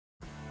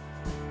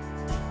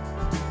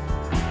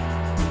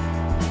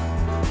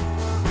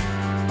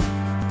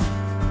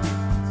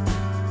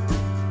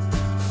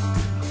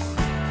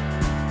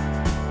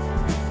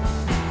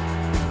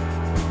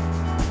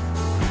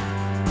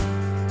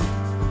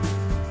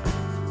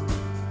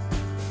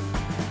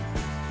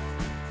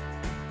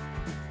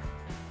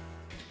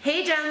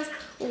Hey gems,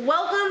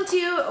 welcome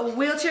to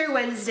Wheelchair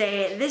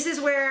Wednesday. This is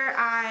where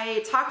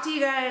I talk to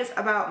you guys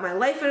about my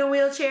life in a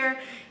wheelchair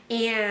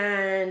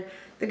and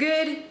the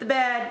good, the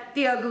bad,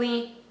 the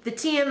ugly, the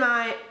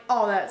TMI,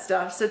 all that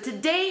stuff. So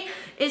today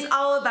is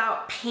all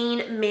about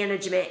pain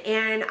management,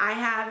 and I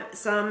have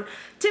some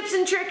tips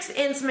and tricks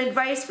and some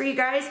advice for you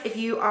guys if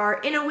you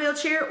are in a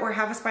wheelchair or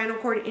have a spinal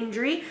cord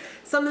injury.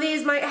 Some of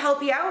these might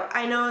help you out.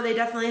 I know they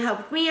definitely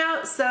helped me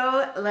out,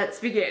 so let's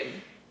begin.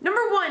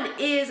 Number one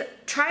is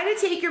try to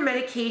take your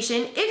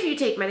medication, if you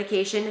take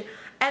medication,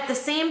 at the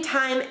same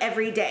time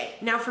every day.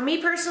 Now for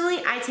me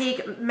personally, I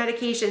take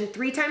medication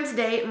 3 times a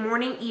day,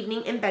 morning,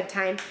 evening, and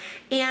bedtime.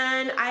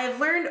 And I have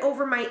learned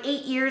over my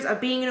 8 years of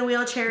being in a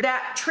wheelchair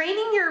that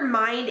training your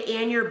mind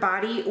and your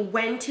body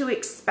when to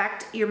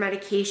expect your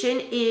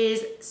medication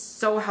is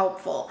so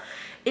helpful.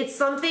 It's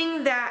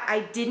something that I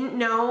didn't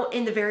know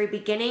in the very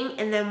beginning,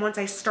 and then once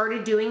I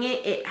started doing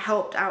it, it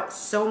helped out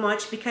so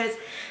much because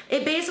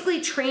it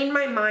basically trained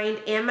my mind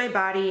and my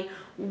body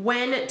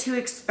when to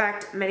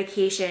expect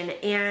medication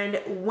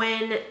and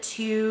when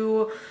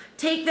to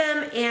take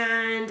them.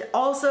 And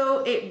also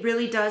it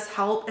really does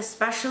help,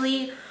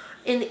 especially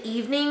in the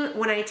evening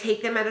when I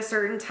take them at a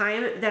certain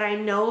time that I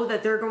know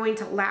that they're going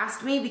to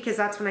last me, because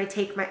that's when I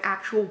take my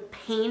actual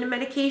pain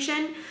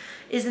medication,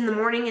 is in the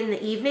morning and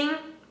the evening.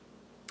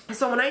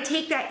 So when I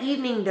take that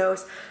evening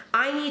dose,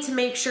 I need to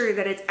make sure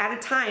that it's at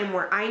a time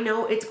where I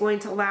know it's going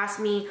to last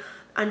me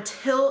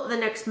until the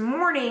next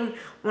morning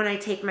when I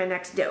take my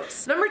next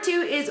dose. Number 2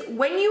 is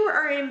when you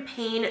are in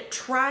pain,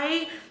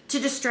 try to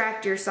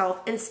distract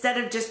yourself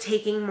instead of just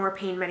taking more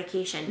pain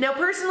medication. Now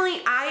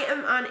personally, I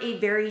am on a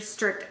very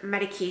strict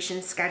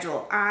medication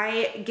schedule.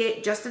 I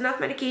get just enough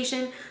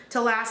medication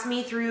to last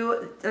me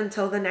through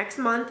until the next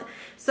month.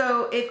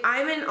 So if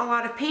I'm in a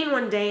lot of pain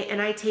one day and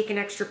I take an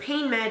extra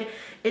pain med,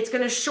 it's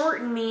gonna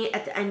shorten me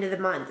at the end of the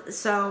month.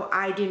 So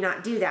I do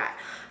not do that.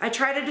 I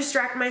try to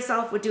distract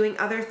myself with doing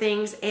other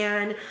things,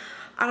 and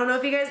I don't know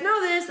if you guys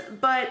know this,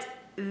 but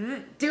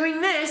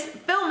doing this,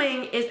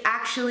 filming, is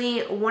actually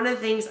one of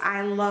the things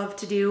I love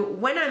to do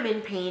when I'm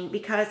in pain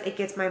because it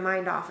gets my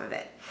mind off of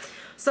it.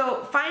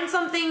 So find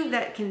something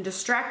that can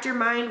distract your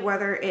mind,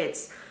 whether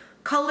it's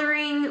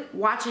coloring,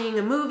 watching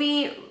a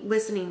movie,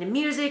 listening to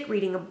music,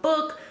 reading a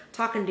book,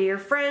 talking to your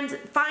friends.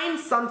 Find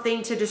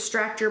something to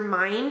distract your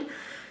mind,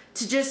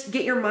 to just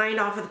get your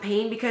mind off of the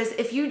pain, because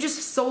if you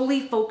just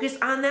solely focus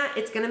on that,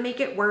 it's gonna make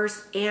it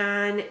worse,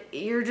 and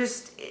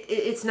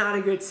it's not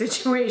a good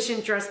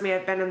situation. Trust me,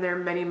 I've been in there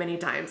many, many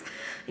times,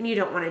 and you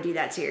don't wanna do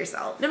that to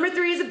yourself. Number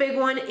 3 is a big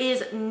one,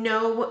 is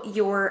know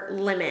your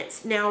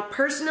limits. Now,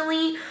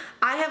 personally,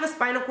 I have a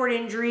spinal cord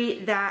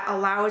injury that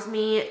allows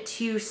me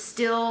to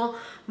still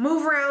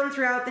move around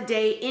throughout the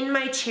day in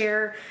my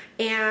chair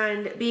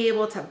and be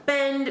able to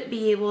bend,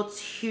 be able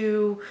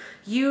to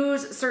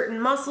use certain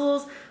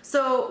muscles.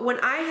 So when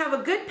I have a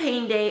good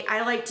pain day,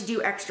 I like to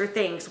do extra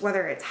things,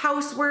 whether it's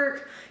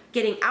housework,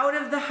 getting out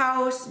of the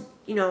house,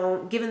 you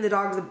know, giving the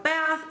dogs a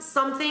bath,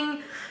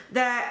 something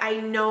that I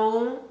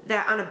know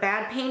that on a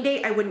bad pain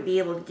day I wouldn't be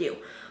able to do.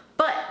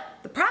 But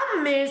the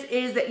problem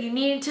is that you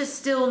need to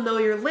still know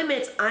your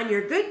limits on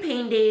your good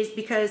pain days,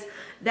 because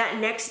that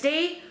next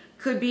day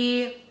could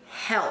be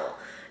hell.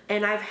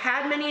 And I've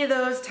had many of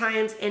those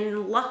times,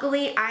 and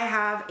luckily I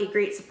have a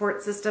great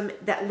support system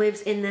that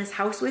lives in this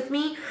house with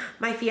me.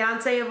 My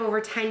fiance of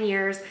over 10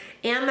 years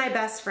and my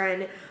best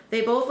friend, they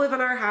both live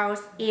in our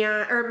house,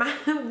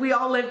 and we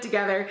all live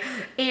together,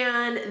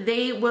 and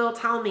they will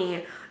tell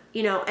me,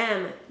 you know,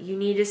 Em, you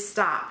need to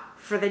stop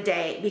for the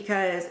day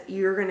because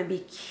you're gonna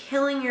be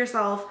killing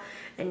yourself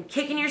and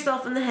kicking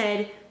yourself in the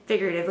head,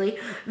 figuratively,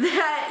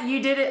 that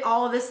you did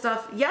all of this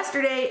stuff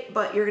yesterday,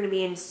 but you're gonna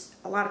be in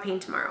a lot of pain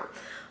tomorrow.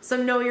 So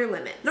know your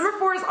limits. Number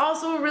 4 is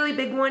also a really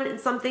big one, and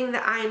something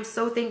that I am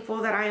so thankful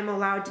that I am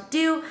allowed to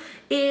do,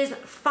 is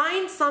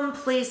find some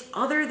place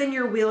other than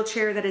your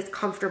wheelchair that is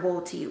comfortable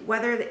to you.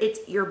 Whether it's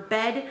your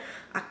bed,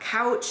 a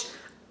couch,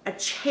 a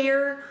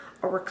chair,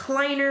 a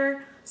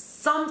recliner,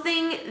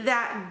 something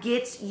that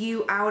gets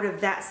you out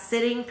of that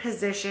sitting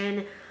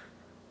position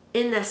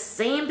in the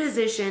same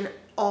position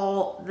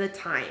all the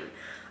time.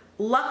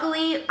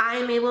 Luckily,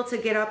 I'm able to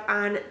get up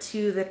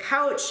onto the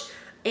couch,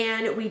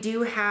 and we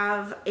do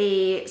have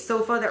a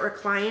sofa that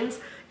reclines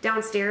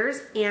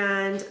downstairs,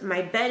 and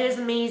my bed is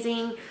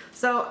amazing.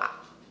 So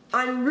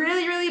on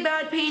really, really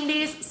bad pain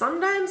days,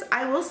 sometimes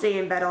I will stay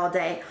in bed all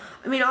day.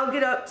 I mean, I'll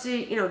get up to,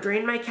 you know,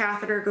 drain my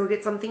catheter, go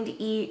get something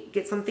to eat,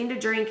 get something to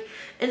drink,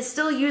 and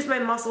still use my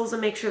muscles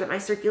and make sure that my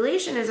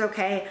circulation is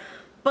okay.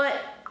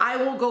 But I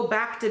will go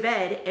back to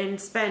bed and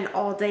spend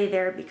all day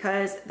there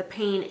because the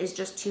pain is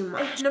just too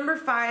much. Number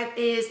 5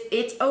 is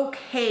it's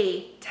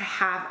okay to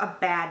have a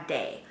bad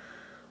day.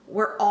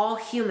 We're all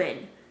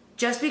human.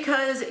 Just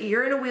because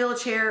you're in a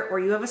wheelchair or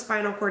you have a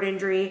spinal cord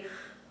injury,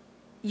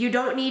 you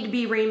don't need to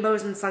be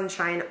rainbows and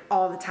sunshine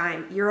all the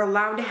time. You're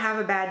allowed to have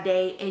a bad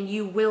day, and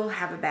you will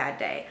have a bad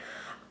day.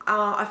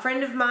 A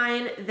friend of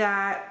mine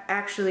that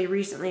actually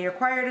recently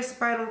acquired a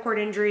spinal cord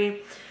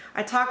injury,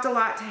 I talked a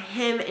lot to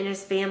him and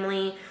his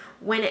family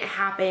when it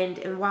happened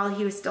and while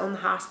he was still in the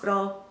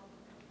hospital.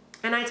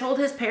 And I told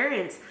his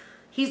parents,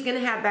 he's gonna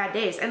have bad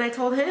days. And I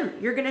told him,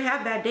 you're gonna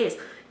have bad days.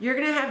 You're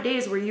gonna have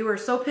days where you are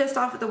so pissed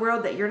off at the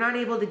world that you're not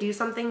able to do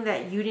something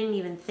that you didn't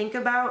even think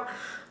about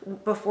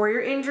before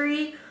your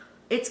injury.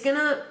 It's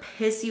gonna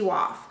piss you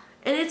off.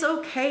 And it's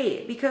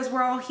okay, because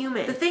we're all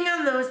human. The thing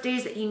on those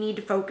days that you need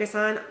to focus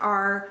on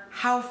are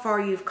how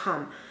far you've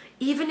come.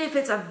 Even if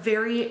it's a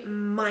very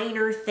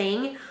minor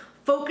thing,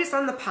 focus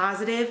on the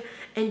positive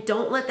and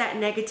don't let that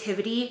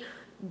negativity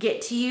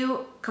get to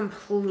you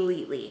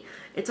completely.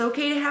 It's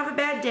okay to have a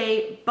bad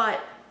day,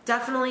 but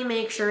definitely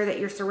make sure that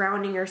you're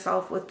surrounding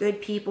yourself with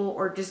good people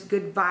or just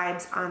good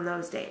vibes on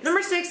those days.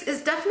 Number 6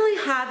 is definitely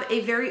have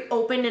a very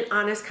open and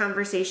honest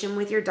conversation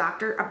with your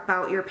doctor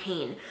about your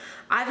pain.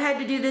 I've had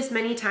to do this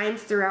many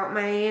times throughout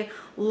my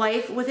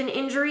life with an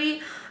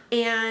injury,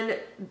 and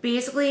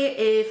basically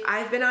if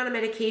I've been on a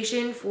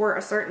medication for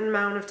a certain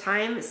amount of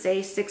time,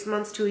 say 6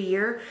 months to a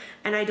year,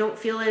 and I don't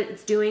feel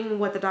it's doing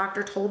what the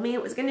doctor told me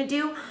it was gonna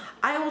do,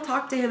 I will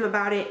talk to him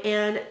about it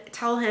and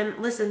tell him,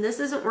 listen, this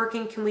isn't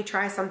working, can we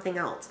try something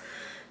else?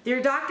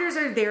 Your doctors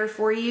are there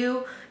for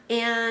you,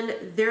 and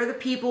they're the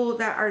people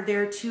that are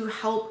there to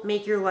help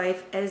make your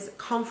life as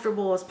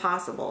comfortable as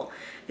possible.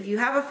 If you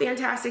have a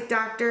fantastic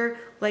doctor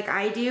like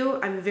I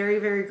do, I'm very,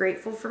 very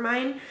grateful for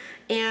mine,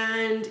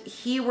 and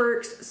he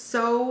works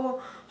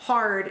so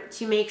hard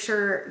to make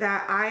sure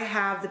that I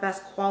have the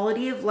best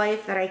quality of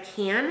life that I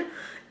can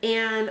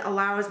and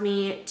allows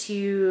me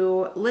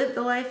to live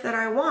the life that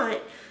I want,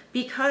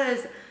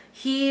 because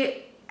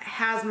he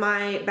has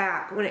my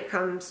back when it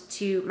comes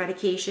to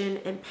medication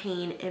and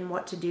pain and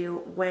what to do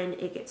when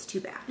it gets too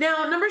bad.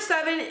 Now, number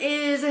 7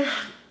 is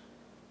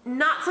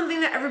not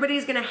something that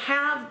everybody's gonna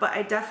have, but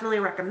I definitely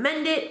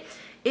recommend it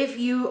if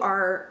you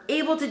are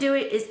able to do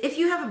it, is if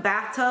you have a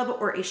bathtub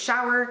or a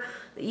shower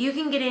that you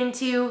can get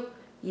into,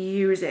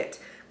 use it.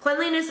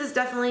 Cleanliness is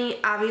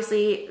definitely,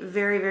 obviously,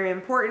 very, very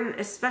important,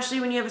 especially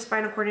when you have a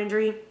spinal cord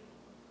injury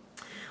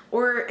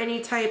or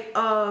any type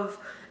of,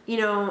 you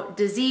know,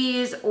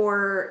 disease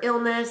or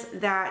illness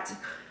that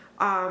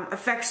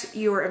affects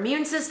your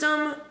immune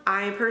system.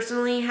 I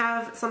personally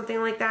have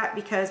something like that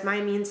because my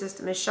immune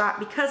system is shot.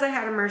 Because I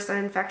had a MRSA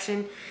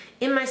infection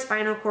in my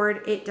spinal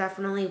cord, it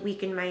definitely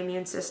weakened my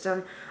immune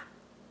system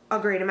a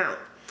great amount.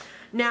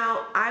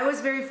 Now, I was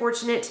very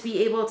fortunate to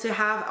be able to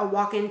have a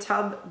walk-in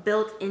tub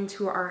built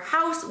into our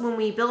house when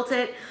we built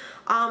it,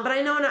 but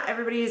I know not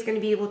everybody is going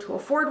to be able to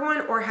afford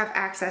one or have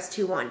access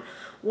to one.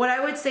 What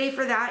I would say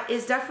for that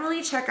is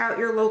definitely check out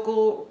your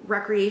local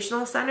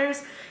recreational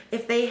centers.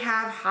 If they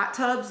have hot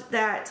tubs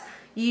that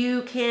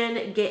you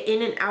can get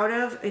in and out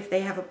of, if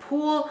they have a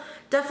pool,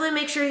 definitely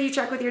make sure you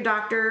check with your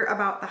doctor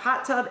about the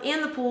hot tub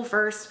and the pool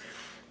first,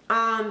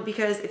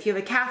 because if you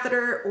have a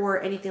catheter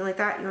or anything like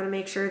that, you want to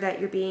make sure that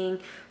you're being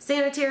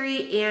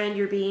sanitary and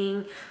you're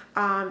being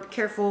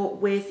careful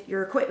with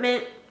your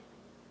equipment.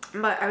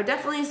 But I would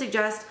definitely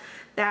suggest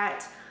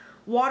that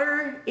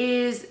water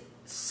is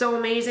so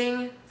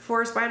amazing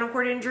for a spinal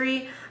cord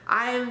injury.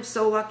 I am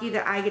so lucky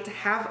that I get to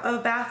have a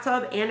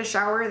bathtub and a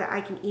shower that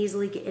I can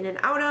easily get in and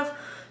out of,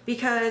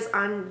 because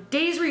on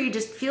days where you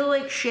just feel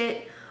like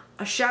shit,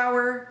 a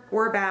shower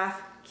or a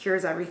bath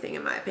cures everything,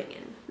 in my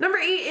opinion. Number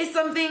 8 is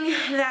something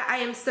that I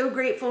am so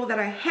grateful that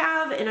I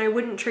have and I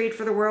wouldn't trade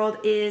for the world,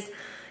 is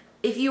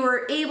if you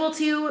are able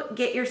to,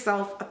 get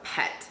yourself a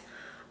pet.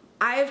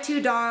 I have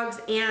 2 dogs,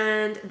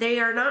 and they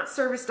are not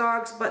service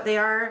dogs, but they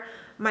are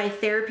my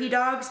therapy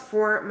dogs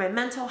for my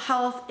mental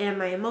health and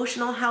my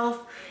emotional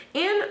health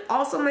and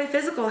also my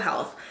physical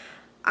health.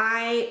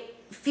 I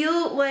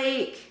feel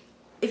like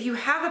if you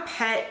have a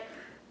pet,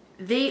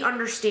 they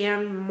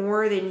understand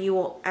more than you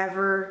will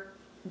ever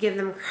give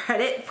them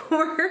credit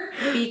for,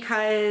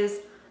 because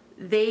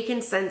they can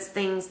sense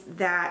things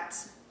that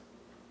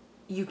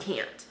you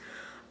can't.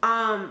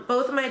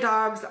 Both of my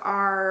dogs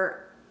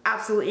are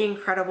absolutely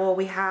incredible.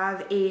 We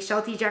have a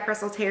Sheltie Jack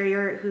Russell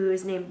Terrier who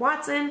is named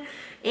Watson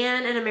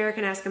and an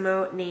American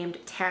Eskimo named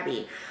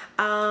Tabby.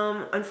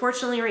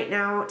 Unfortunately right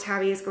now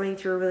Tabby is going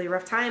through a really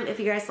rough time. If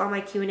you guys saw my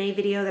Q&A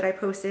video that I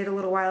posted a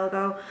little while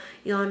ago,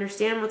 you'll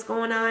understand what's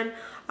going on.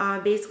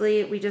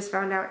 Basically, we just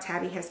found out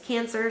Tabby has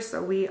cancer,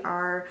 so we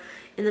are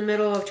in the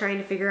middle of trying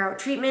to figure out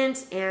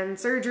treatments and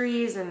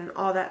surgeries and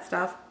all that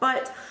stuff.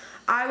 But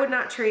I would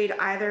not trade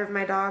either of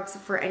my dogs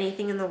for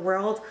anything in the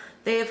world.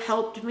 They have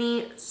helped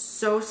me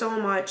so, so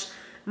much,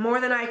 more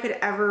than I could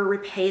ever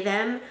repay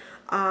them.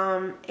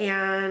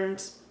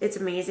 And it's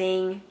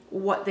amazing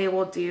what they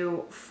will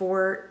do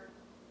for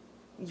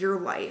your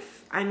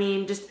life. I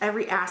mean, just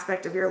every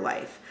aspect of your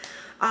life.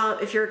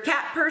 If you're a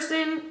cat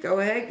person, go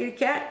ahead, get a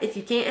cat. If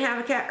you can't have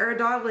a cat or a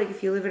dog, like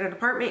if you live in an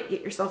apartment,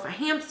 get yourself a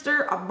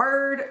hamster, a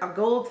bird, a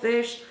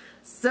goldfish,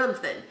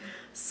 something.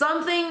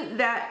 Something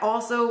that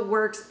also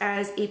works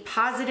as a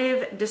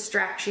positive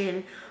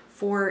distraction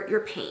for your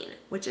pain,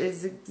 which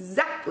is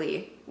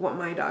exactly what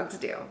my dogs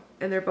do.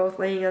 And they're both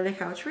laying on the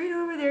couch right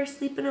over there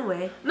sleeping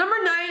away. Number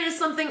 9 is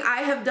something I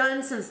have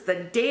done since the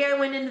day I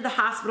went into the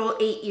hospital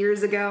 8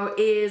 years ago,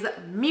 is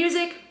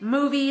music,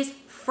 movies,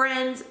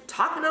 friends,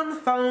 talking on the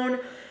phone,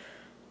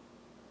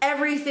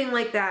 everything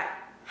like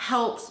that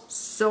helps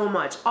so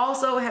much.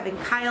 Also, having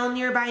Kyle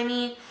nearby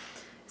me,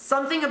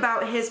 something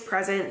about his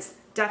presence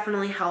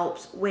definitely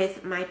helps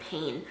with my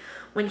pain.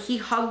 When he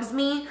hugs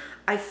me,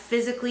 I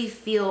physically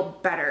feel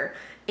better.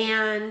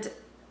 And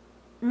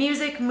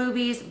music,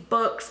 movies,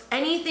 books,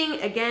 anything,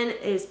 again,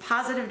 is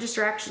positive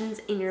distractions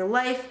in your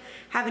life.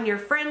 Having your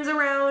friends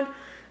around,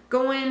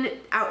 going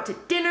out to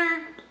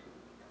dinner,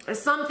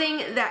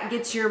 something that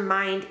gets your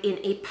mind in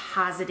a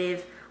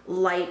positive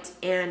light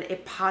and a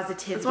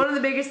positive. It's one of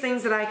the biggest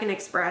things that I can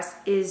express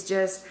is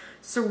just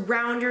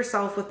surround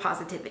yourself with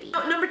positivity.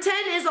 Number 10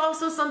 is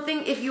also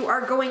something, if you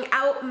are going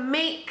out,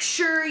 make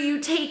sure you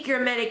take your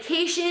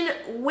medication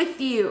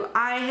with you.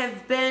 I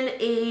have been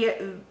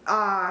a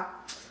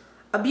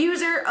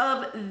abuser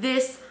of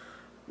this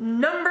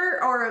number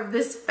or of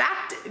this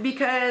fact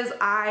because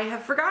I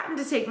have forgotten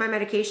to take my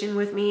medication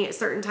with me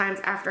certain times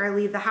after I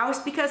leave the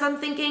house because I'm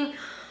thinking,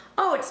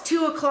 oh, it's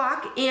 2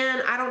 o'clock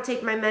and I don't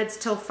take my meds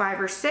till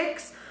 5 or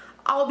 6.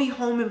 I'll be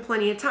home in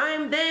plenty of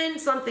time. Then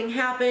something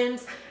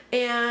happens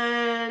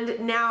and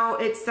now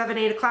it's 7,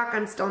 8 o'clock.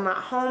 I'm still not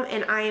home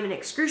and I am in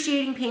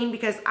excruciating pain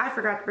because I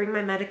forgot to bring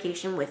my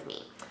medication with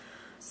me.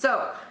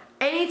 So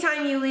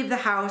anytime you leave the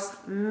house,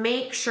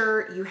 make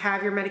sure you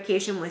have your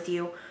medication with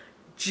you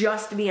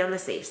just to be on the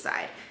safe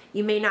side.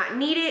 You may not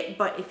need it,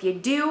 but if you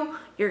do,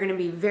 you're gonna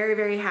be very,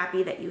 very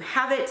happy that you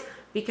have it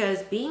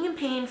because being in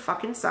pain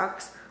fucking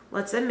sucks.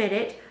 Let's admit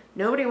it.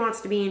 Nobody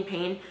wants to be in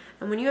pain.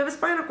 And when you have a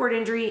spinal cord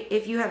injury,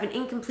 if you have an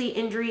incomplete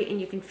injury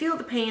and you can feel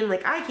the pain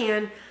like I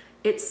can,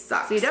 it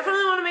sucks. So you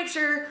definitely want to make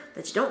sure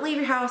that you don't leave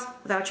your house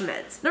without your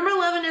meds. Number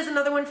 11 is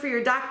another one for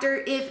your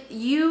doctor. If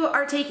you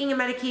are taking a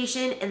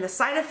medication and the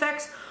side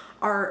effects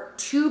are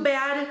too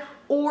bad,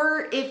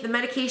 or if the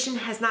medication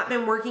has not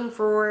been working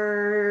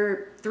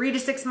for 3 to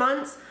 6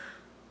 months,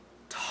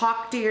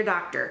 talk to your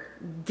doctor.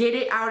 Get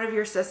it out of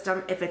your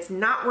system. If it's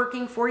not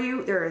working for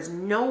you, there is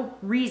no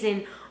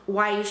reason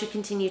why you should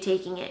continue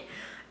taking it.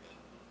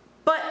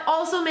 But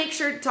also make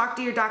sure to talk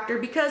to your doctor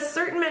because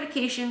certain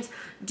medications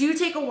do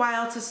take a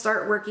while to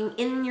start working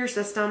in your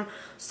system.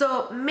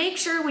 So make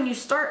sure when you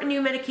start a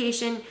new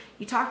medication,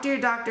 you talk to your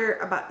doctor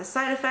about the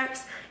side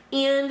effects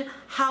and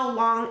how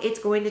long it's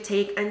going to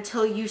take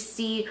until you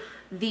see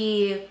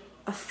the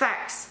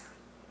effects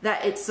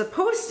that it's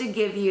supposed to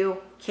give you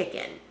kick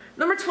in.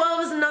 Number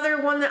 12 is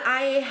another one that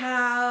I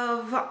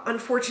have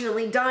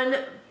unfortunately done,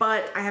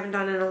 but I haven't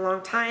done it in a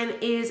long time,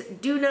 is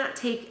do not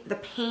take the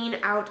pain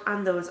out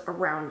on those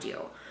around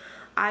you.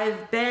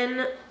 I've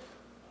been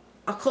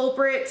a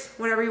culprit,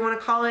 whatever you want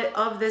to call it,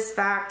 of this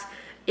fact,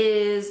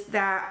 is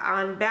that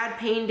on bad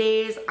pain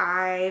days,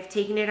 I've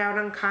taken it out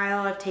on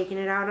Kyle, I've taken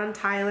it out on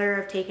Tyler,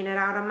 I've taken it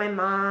out on my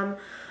mom,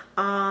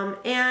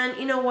 and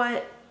you know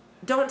what?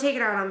 Don't take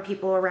it out on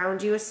people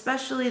around you,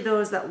 especially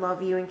those that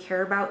love you and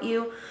care about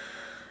you.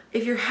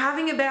 If you're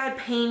having a bad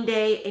pain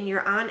day and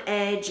you're on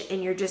edge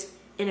and you're just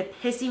in a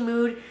pissy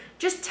mood,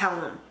 just tell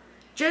them.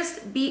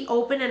 Just be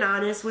open and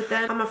honest with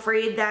them. I'm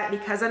afraid that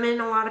because I'm in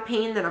a lot of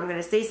pain that I'm going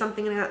to say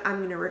something that I'm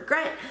going to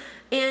regret,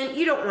 and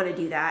you don't want to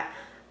do that.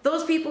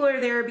 Those people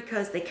are there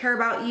because they care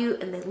about you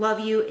and they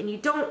love you, and you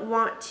don't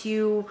want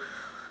to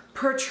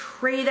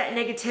portray that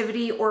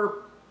negativity or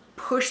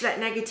push that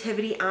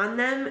negativity on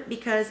them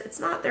because it's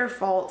not their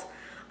fault.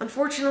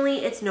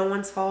 Unfortunately, it's no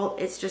one's fault.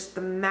 It's just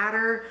the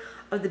matter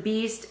of the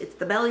beast. It's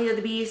the belly of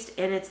the beast,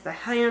 and it's the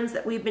hands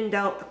that we've been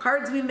dealt, the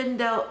cards we've been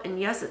dealt, and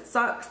yes, it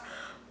sucks,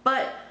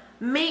 but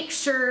make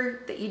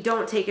sure that you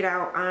don't take it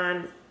out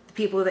on the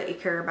people that you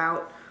care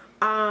about.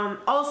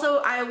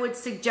 Also, I would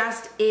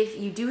suggest if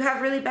you do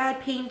have really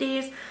bad pain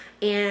days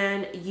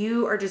and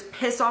you are just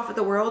pissed off at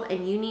the world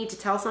and you need to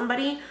tell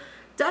somebody,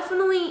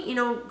 definitely, you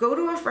know, go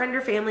to a friend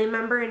or family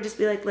member and just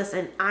be like,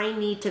 listen, I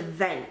need to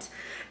vent.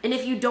 And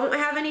if you don't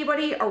have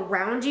anybody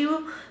around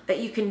you that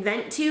you can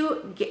vent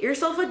to, get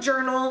yourself a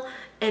journal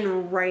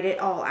and write it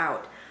all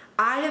out.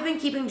 I have been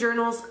keeping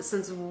journals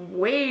since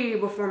way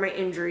before my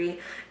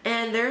injury,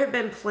 and there have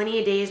been plenty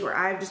of days where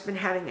I've just been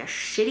having a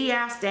shitty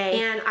ass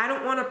day, and I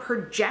don't want to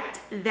project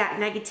that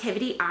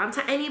negativity onto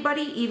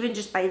anybody, even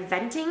just by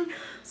venting.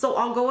 So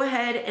I'll go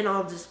ahead and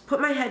I'll just put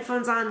my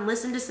headphones on,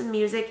 listen to some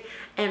music,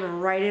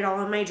 and write it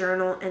all in my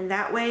journal, and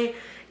that way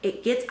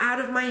it gets out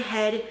of my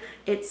head.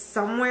 It's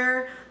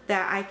somewhere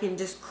that I can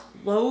just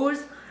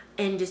close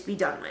and just be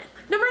done with.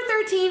 Number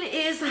 13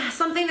 is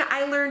something that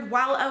I learned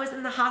while I was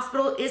in the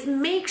hospital, is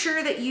make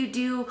sure that you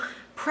do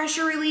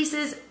pressure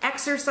releases,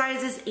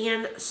 exercises,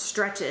 and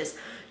stretches.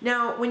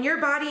 Now, when your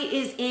body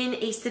is in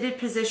a seated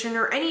position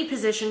or any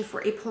position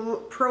for a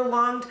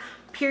prolonged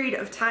period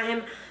of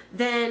time,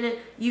 then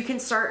you can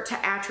start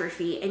to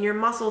atrophy and your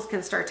muscles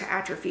can start to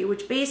atrophy,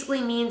 which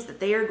basically means that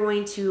they are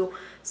going to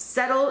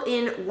settle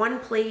in one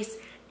place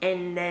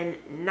and then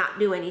not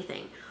do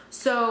anything.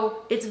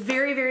 So it's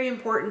very, very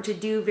important to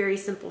do very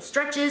simple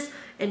stretches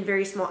and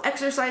very small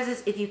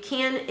exercises if you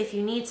can. If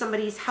you need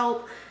somebody's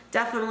help,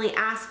 definitely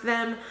ask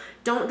them.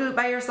 Don't do it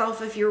by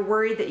yourself if you're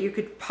worried that you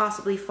could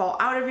possibly fall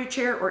out of your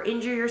chair or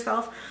injure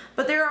yourself.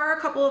 But there are a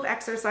couple of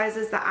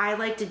exercises that I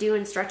like to do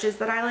and stretches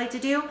that I like to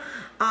do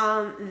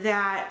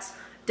that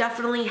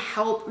definitely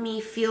help me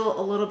feel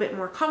a little bit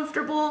more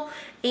comfortable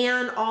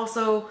and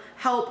also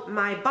help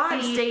my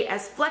body stay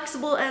as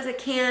flexible as it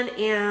can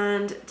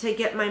and to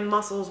get my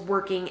muscles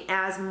working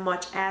as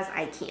much as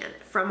I can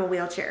from a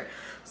wheelchair.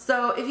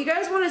 So if you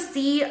guys want to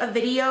see a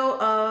video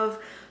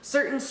of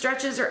certain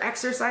stretches or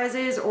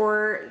exercises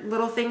or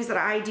little things that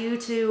I do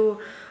to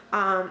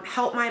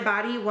help my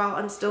body while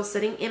I'm still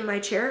sitting in my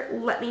chair,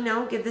 let me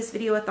know. Give this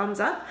video a thumbs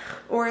up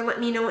or let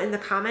me know in the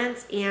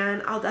comments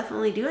and I'll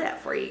definitely do that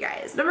for you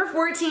guys. Number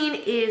 14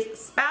 is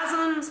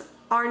spasms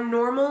are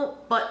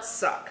normal but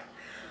suck.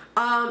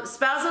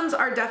 Spasms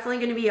are definitely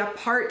going to be a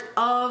part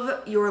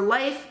of your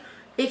life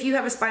if you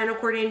have a spinal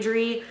cord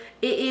injury.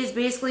 It is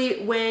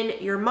basically when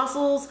your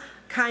muscles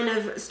kind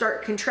of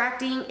start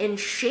contracting and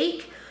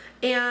shake,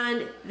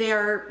 and they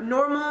are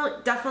normal.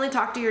 Definitely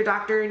talk to your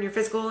doctor and your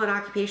physical and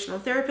occupational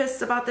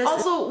therapists about this.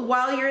 Also,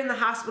 while you're in the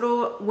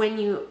hospital, when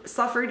you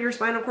suffered your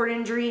spinal cord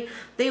injury,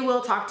 they will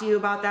talk to you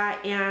about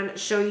that and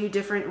show you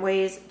different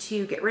ways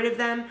to get rid of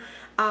them.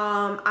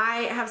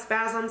 I have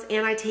spasms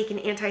and I take an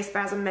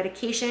anti-spasm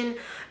medication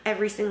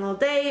every single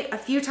day, a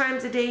few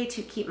times a day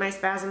to keep my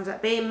spasms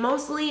at bay.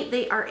 Mostly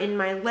they are in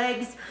my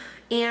legs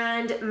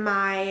and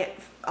my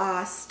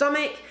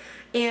stomach,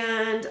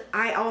 and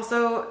I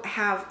also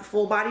have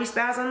full body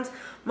spasms.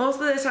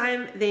 Most of the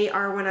time they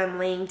are when I'm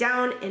laying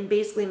down and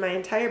basically my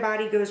entire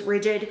body goes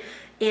rigid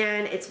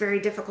and it's very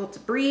difficult to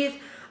breathe.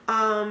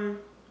 And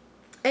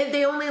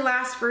they only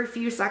last for a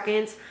few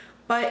seconds,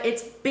 but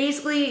it's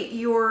basically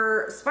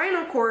your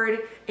spinal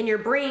cord and your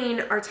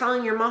brain are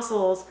telling your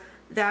muscles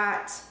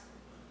that,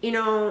 you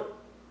know,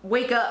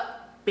 wake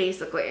up,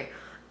 basically.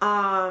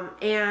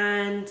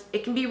 And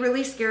it can be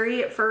really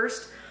scary at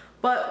first,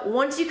 but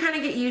once you kind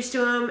of get used to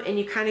them and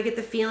you kind of get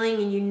the feeling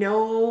and you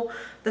know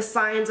the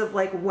signs of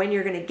like when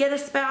you're going to get a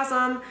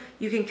spasm,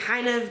 you can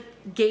kind of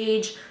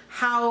gauge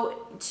how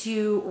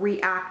to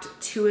react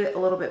to it a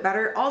little bit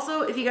better.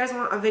 Also, if you guys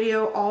want a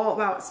video all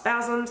about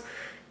spasms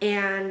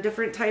and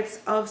different types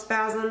of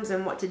spasms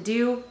and what to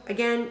do,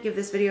 again, give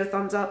this video a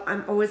thumbs up.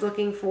 I'm always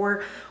looking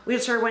for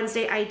Wheelchair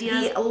Wednesday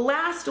ideas. The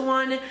last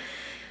one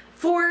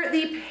for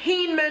the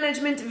pain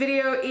management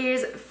video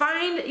is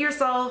find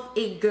yourself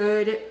a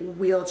good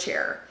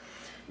wheelchair.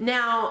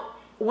 Now,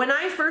 when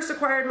I first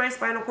acquired my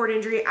spinal cord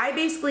injury, I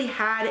basically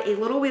had a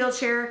little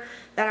wheelchair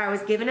that I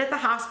was given at the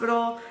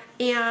hospital,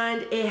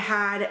 and it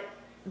had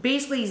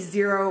basically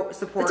zero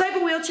support. The type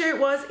of wheelchair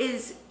it was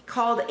is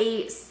called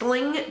a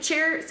sling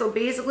chair. So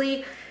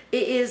basically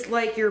it is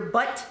like your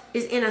butt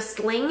is in a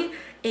sling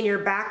and your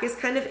back is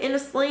kind of in a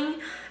sling.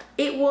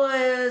 It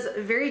was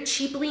very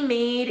cheaply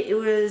made. It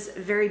was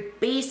very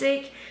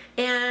basic,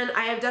 and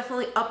I have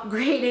definitely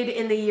upgraded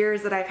in the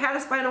years that I've had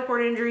a spinal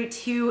cord injury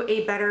to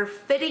a better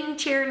fitting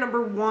chair,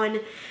 number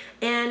one,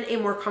 and a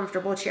more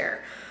comfortable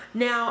chair.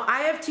 Now,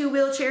 I have two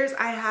wheelchairs.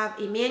 I have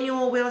a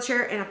manual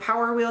wheelchair and a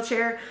power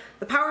wheelchair.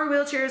 The power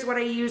wheelchair is what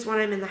I use when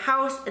I'm in the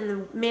house, and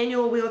the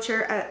manual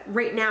wheelchair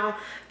right now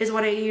is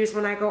what I use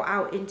when I go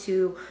out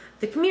into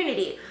the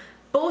community.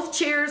 Both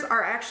chairs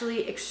are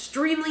actually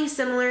extremely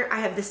similar. I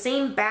have the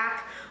same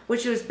back,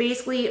 which was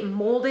basically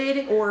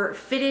molded or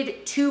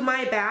fitted to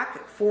my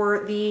back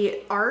for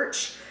the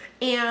arch.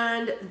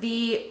 And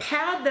the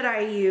pad that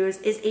I use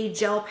is a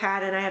gel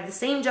pad, and I have the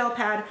same gel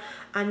pad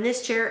on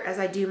this chair as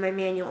I do my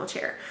manual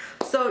chair.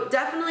 So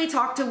definitely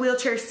talk to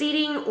Wheelchair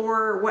Seating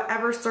or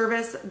whatever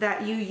service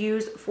that you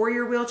use for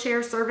your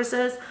wheelchair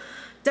services.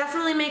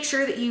 Definitely make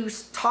sure that you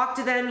talk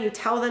to them, you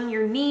tell them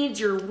your needs,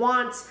 your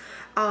wants,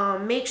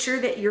 make sure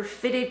that you're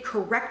fitted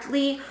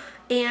correctly,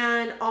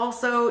 and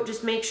also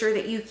just make sure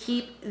that you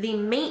keep the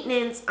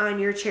maintenance on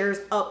your chairs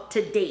up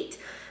to date.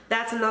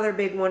 That's another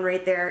big one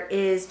right there,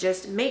 is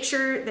just make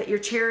sure that your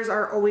chairs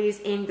are always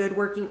in good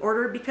working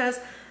order, because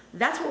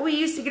that's what we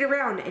use to get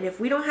around. And if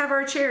we don't have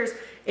our chairs,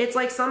 it's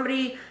like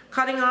somebody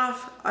cutting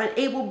off an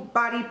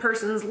able-bodied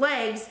person's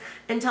legs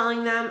and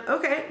telling them,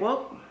 okay,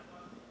 well,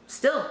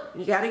 still,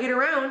 you gotta get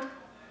around.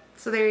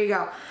 So there you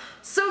go.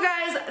 So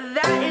guys,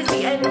 that is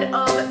the end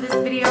of this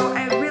video.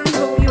 I really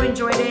hope you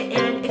enjoyed it,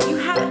 and if you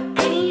have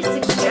any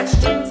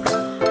suggestions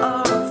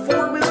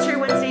for Wheelchair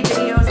Wednesday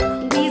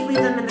videos, please leave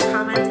them in the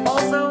comments.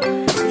 Also,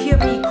 if you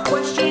have any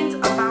questions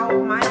about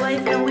my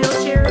life in a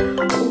wheelchair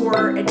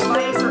or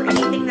advice or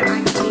anything that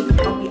I can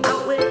maybe help you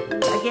out with,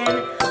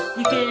 again,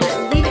 you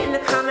can leave it in the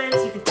comments,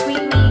 you can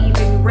tweet me, you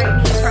can write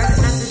me a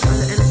private message on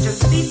the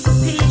MSJokes Facebook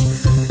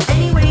page.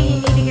 Any way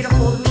you need to get a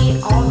hold of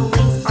me, all the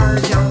links are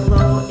down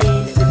below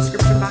in the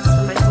description box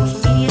for my social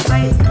media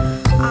sites.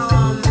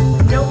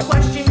 No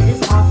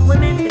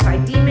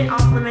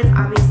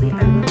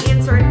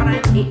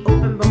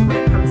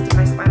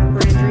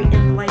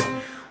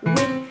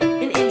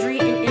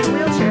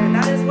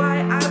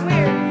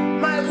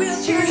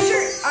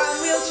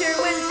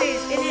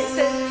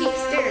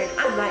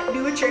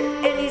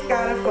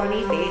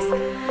funny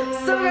face.